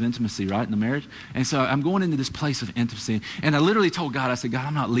place of intimacy, right, in the marriage. And so I'm going into this place of intimacy, and I literally told God, I said, God,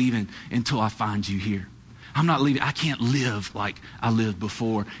 I'm not leaving until I find you here. I'm not leaving. I can't live like I lived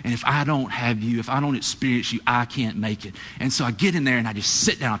before. And if I don't have you, if I don't experience you, I can't make it. And so I get in there and I just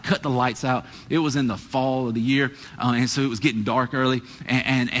sit down. I cut the lights out. It was in the fall of the year. And so it was getting dark early.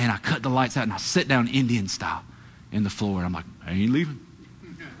 And I cut the lights out and I sit down Indian style in the floor. And I'm like, I ain't leaving.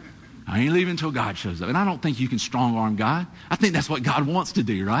 I ain't leaving until God shows up. And I don't think you can strong-arm God. I think that's what God wants to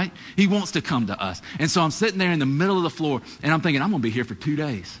do, right? He wants to come to us. And so I'm sitting there in the middle of the floor and I'm thinking, I'm going to be here for 2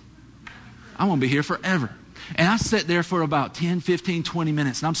 days. I'm going to be here forever. And I sat there for about 10, 15, 20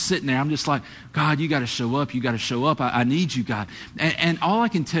 minutes, and I'm sitting there. I'm just like, God, you got to show up. You got to show up. I need you, God. And all I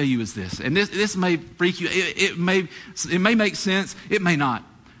can tell you is this, and this may freak you. It may make sense. It may not.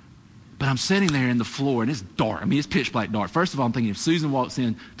 But I'm sitting there in the floor, and it's dark. I mean, it's pitch black dark. First of all, I'm thinking if Susan walks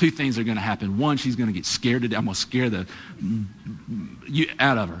in, 2 things are going to happen. One, she's going to get scared to death. I'm going to scare you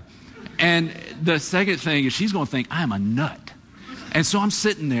out of her. And the second thing is she's going to think I am a nut. And so I'm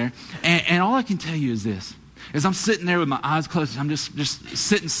sitting there, and all I can tell you is this. As I'm sitting there with my eyes closed, I'm just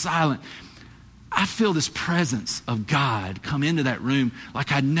sitting silent. I feel this presence of God come into that room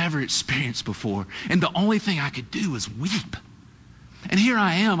like I'd never experienced before. And the only thing I could do was weep. And here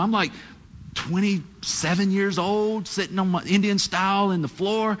I am. I'm like 27 years old, sitting on my Indian style in the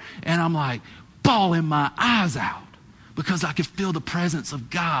floor. And I'm like bawling my eyes out because I could feel the presence of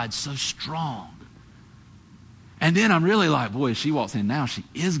God so strong. And then I'm really like, boy, if she walks in now, she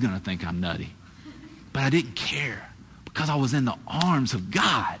is going to think I'm nutty. But I didn't care because I was in the arms of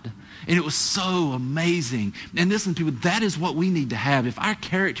God. And it was so amazing. And listen, people, that is what we need to have. If our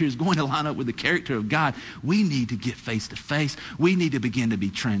character is going to line up with the character of God, we need to get face to face. We need to begin to be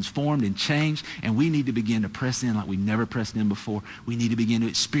transformed and changed. And we need to begin to press in like we never pressed in before. We need to begin to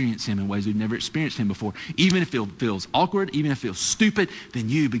experience him in ways we've never experienced him before. Even if it feels awkward, even if it feels stupid, then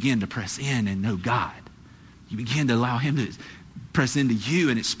you begin to press in and know God. You begin to allow him to press into you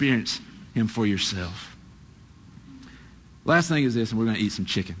and experience him for yourself. Last thing is this, and we're going to eat some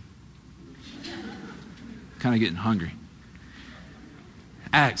chicken. Kind of getting hungry.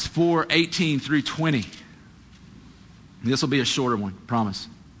 Acts 4:18 through 20. This will be a shorter one, promise.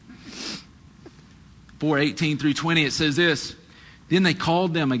 4:18 through 20, it says this. Then they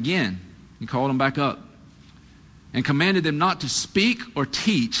called them again. He called them back up and commanded them not to speak or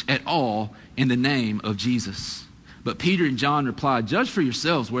teach at all in the name of Jesus. But Peter and John replied, judge for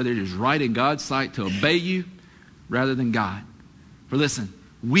yourselves whether it is right in God's sight to obey you rather than God. For listen,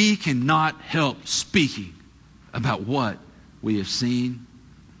 we cannot help speaking about what we have seen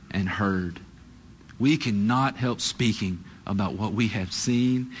and heard. We cannot help speaking about what we have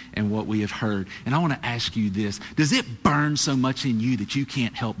seen and what we have heard. And I want to ask you this. Does it burn so much in you that you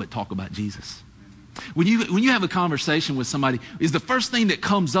can't help but talk about Jesus? When you have a conversation with somebody, is the first thing that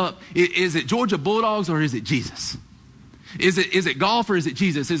comes up, is it Georgia Bulldogs or is it Jesus? Is it golf or is it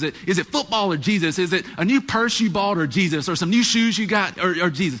Jesus? Is it football or Jesus? Is it a new purse you bought or Jesus? Or some new shoes you got or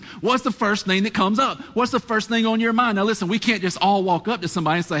Jesus? What's the first thing that comes up? What's the first thing on your mind? Now listen, we can't just all walk up to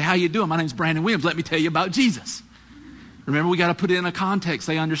somebody and say, how you doing? My name's Brandon Williams. Let me tell you about Jesus. Remember, we got to put it in a context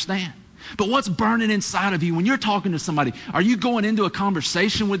they understand. But what's burning inside of you when you're talking to somebody? Are you going into a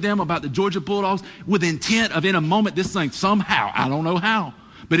conversation with them about the Georgia Bulldogs with intent of in a moment this thing somehow, I don't know how,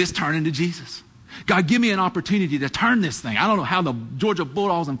 but it's turning to Jesus? God, give me an opportunity to turn this thing. I don't know how the Georgia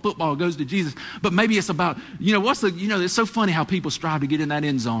Bulldogs and football goes to Jesus, but maybe it's about, it's so funny how people strive to get in that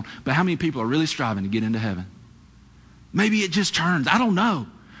end zone, but how many people are really striving to get into heaven? Maybe it just turns. I don't know.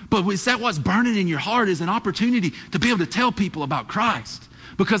 But is that what's burning in your heart is an opportunity to be able to tell people about Christ?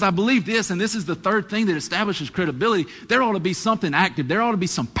 Because I believe this, and this is the third thing that establishes credibility, there ought to be something active. There ought to be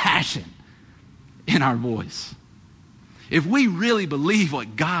some passion in our voice. If we really believe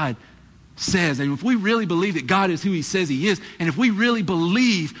what God says, and if we really believe that God is who he says he is, and if we really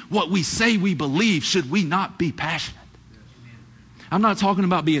believe what we say we believe, should we not be passionate? I'm not talking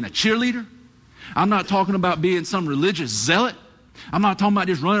about being a cheerleader. I'm not talking about being some religious zealot. I'm not talking about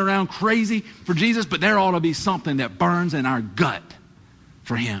just running around crazy for Jesus, but there ought to be something that burns in our gut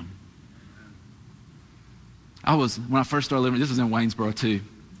for him. When I first started living, this was in Waynesboro too.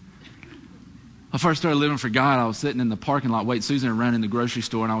 I first started living for God. I was sitting in the parking lot waiting. Susan had run in the grocery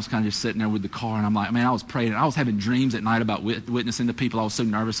store, and I was kind of just sitting there with the car. And I'm like, man, I was praying. I was having dreams at night about witnessing to people. I was so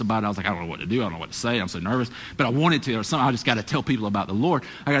nervous about it. I was like, I don't know what to do. I don't know what to say. I'm so nervous. But I wanted to, or something. I just got to tell people about the Lord.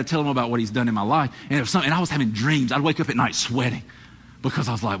 I got to tell them about what he's done in my life. And it was something. And I was having dreams. I'd wake up at night sweating because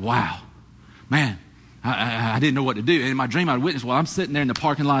I was like, wow, man, I didn't know what to do. And in my dream, I'd witness. Well, I'm sitting there in the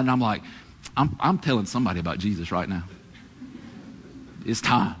parking lot, and I'm like, I'm telling somebody about Jesus right now. It's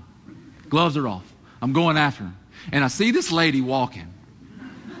time. Gloves are off. I'm going after him. And I see this lady walking.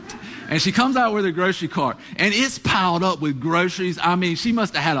 And she comes out with her grocery cart. And it's piled up with groceries. I mean, she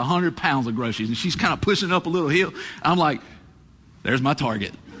must have had 100 pounds of groceries. And she's kind of pushing up a little hill. I'm like, there's my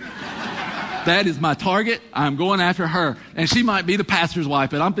target. That is my target. I'm going after her. And she might be the pastor's wife,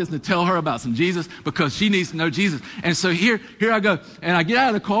 but I'm just to tell her about some Jesus because she needs to know Jesus. And so here I go. And I get out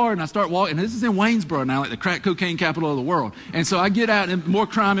of the car and I start walking. And this is in Waynesboro now, like the crack cocaine capital of the world. And so I get out and more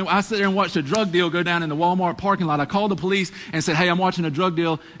crime. And I sit there and watch the drug deal go down in the Walmart parking lot. I called the police and said, hey, I'm watching a drug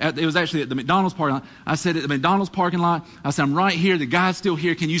deal. It was actually at the McDonald's parking lot. I said, at the McDonald's parking lot, I said, I'm right here. The guy's still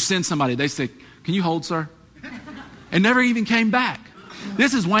here. Can you send somebody? They said, can you hold, sir? And never even came back.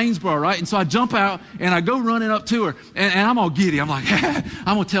 This is Waynesboro, right? And so I jump out and I go running up to her and I'm all giddy. I'm like,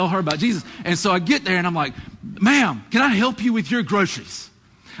 I'm going to tell her about Jesus. And so I get there and I'm like, ma'am, can I help you with your groceries?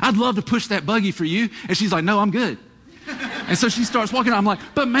 I'd love to push that buggy for you. And she's like, no, I'm good. And so she starts walking. I'm like,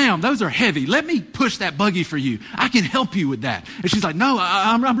 but ma'am, those are heavy. Let me push that buggy for you. I can help you with that. And she's like, no,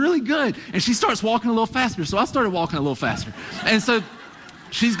 I'm really good. And she starts walking a little faster. So I started walking a little faster. And so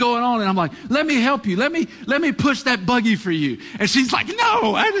she's going on, and I'm like, let me help you. Let me push that buggy for you. And she's like,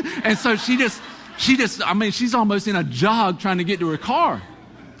 no. And so she's almost in a jog trying to get to her car.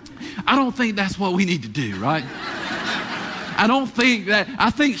 I don't think that's what we need to do, right?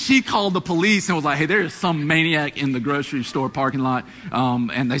 I think she called the police and was like, hey, there is some maniac in the grocery store parking lot.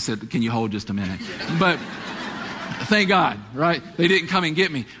 And they said, can you hold just a minute? But thank God, right? They didn't come and get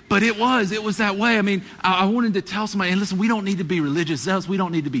me. But it was that way. I mean, I wanted to tell somebody, and listen, we don't need to be religious zealots. We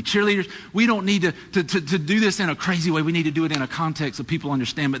don't need to be cheerleaders. We don't need to do this in a crazy way. We need to do it in a context so people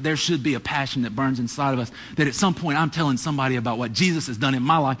understand. But there should be a passion that burns inside of us that at some point I'm telling somebody about what Jesus has done in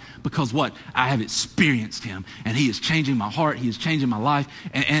my life because what? I have experienced him. And he is changing my heart. He is changing my life.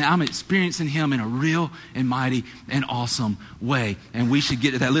 And I'm experiencing him in a real and mighty and awesome way. And we should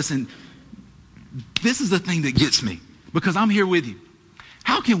get to that. Listen, this is the thing that gets me because I'm here with you.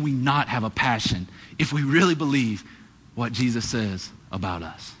 How can we not have a passion if we really believe what Jesus says about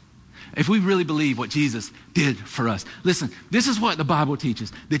us? If we really believe what Jesus did for us. Listen, this is what the Bible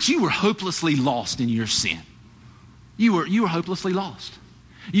teaches, that you were hopelessly lost in your sin. You were hopelessly lost.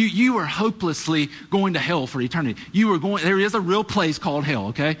 You were hopelessly going to hell for eternity. There is a real place called hell,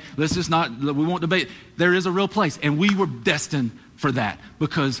 okay? We won't debate. There is a real place, and we were destined for that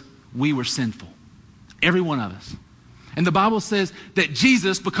because we were sinful. Every one of us. And the Bible says that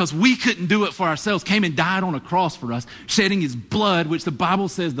Jesus, because we couldn't do it for ourselves, came and died on a cross for us, shedding his blood, which the Bible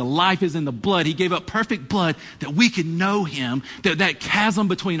says the life is in the blood. He gave up perfect blood that we could know him, that chasm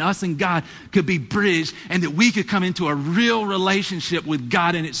between us and God could be bridged, and that we could come into a real relationship with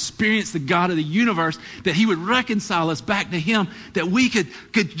God and experience the God of the universe, that he would reconcile us back to him, that we could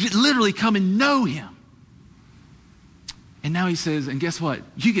literally come and know him. And now he says, and guess what?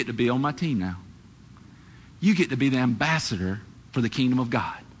 You get to be on my team now. You get to be the ambassador for the kingdom of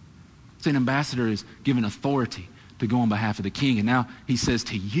God. So an ambassador is given authority to go on behalf of the king. And now he says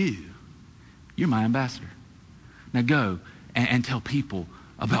to you, you're my ambassador. Now go and tell people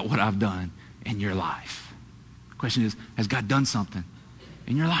about what I've done in your life. The question is, has God done something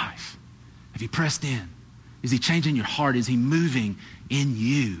in your life? Have you pressed in? Is he changing your heart? Is he moving in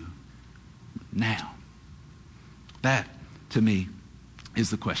you now? That, to me,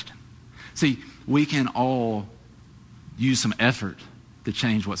 is the question. See, we can all use some effort to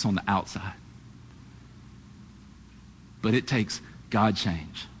change what's on the outside. But it takes God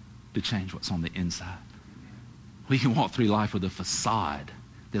change to change what's on the inside. We can walk through life with a facade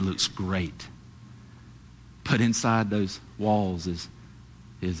that looks great. But inside those walls is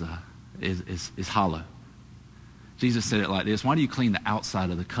hollow. Jesus said it like this: why do you clean the outside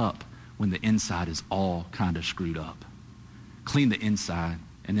of the cup when the inside is all kind of screwed up? Clean the inside,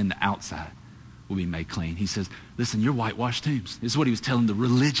 and then the outside will be made clean. He says, listen, you're whitewashed tombs. This is what he was telling the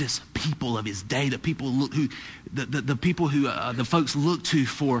religious people of his day, the people who the folks look to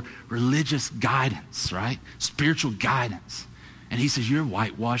for religious guidance, right? Spiritual guidance. And he says, you're a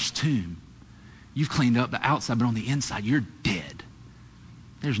whitewashed tomb. You've cleaned up the outside, but on the inside, you're dead.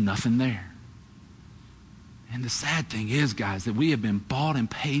 There's nothing there. And the sad thing is, guys, that we have been bought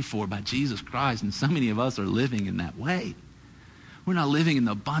and paid for by Jesus Christ, and so many of us are living in that way. We're not living in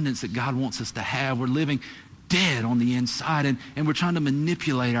the abundance that God wants us to have. We're living dead on the inside, and we're trying to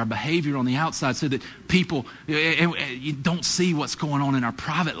manipulate our behavior on the outside so that people you don't see what's going on in our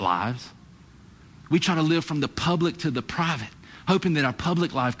private lives. We try to live from the public to the private, hoping that our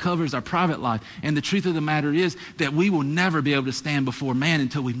public life covers our private life. And the truth of the matter is that we will never be able to stand before man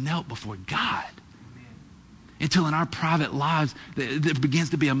until we've knelt before God. Until in our private lives, there begins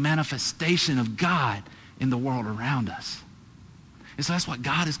to be a manifestation of God in the world around us. And so that's what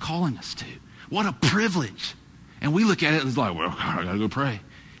God is calling us to. What a privilege. And we look at it as like, well, I got to go pray.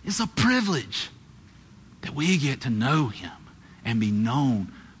 It's a privilege that we get to know him and be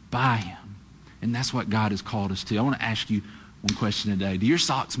known by him. And that's what God has called us to. I want to ask you one question today. Do your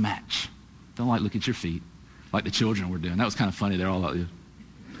socks match? Don't look at your feet like the children were doing. That was kind of funny. They're all like this.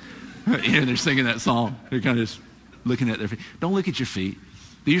 They're singing that song. They're kind of just looking at their feet. Don't look at your feet.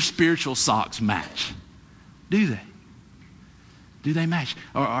 Do your spiritual socks match? Do they? Do they match?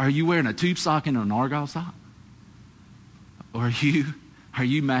 Or are you wearing a tube sock and an argyle sock? Or are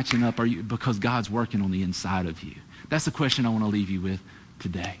you matching up? Because God's working on the inside of you? That's the question I want to leave you with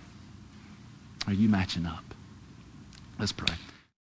today. Are you matching up? Let's pray.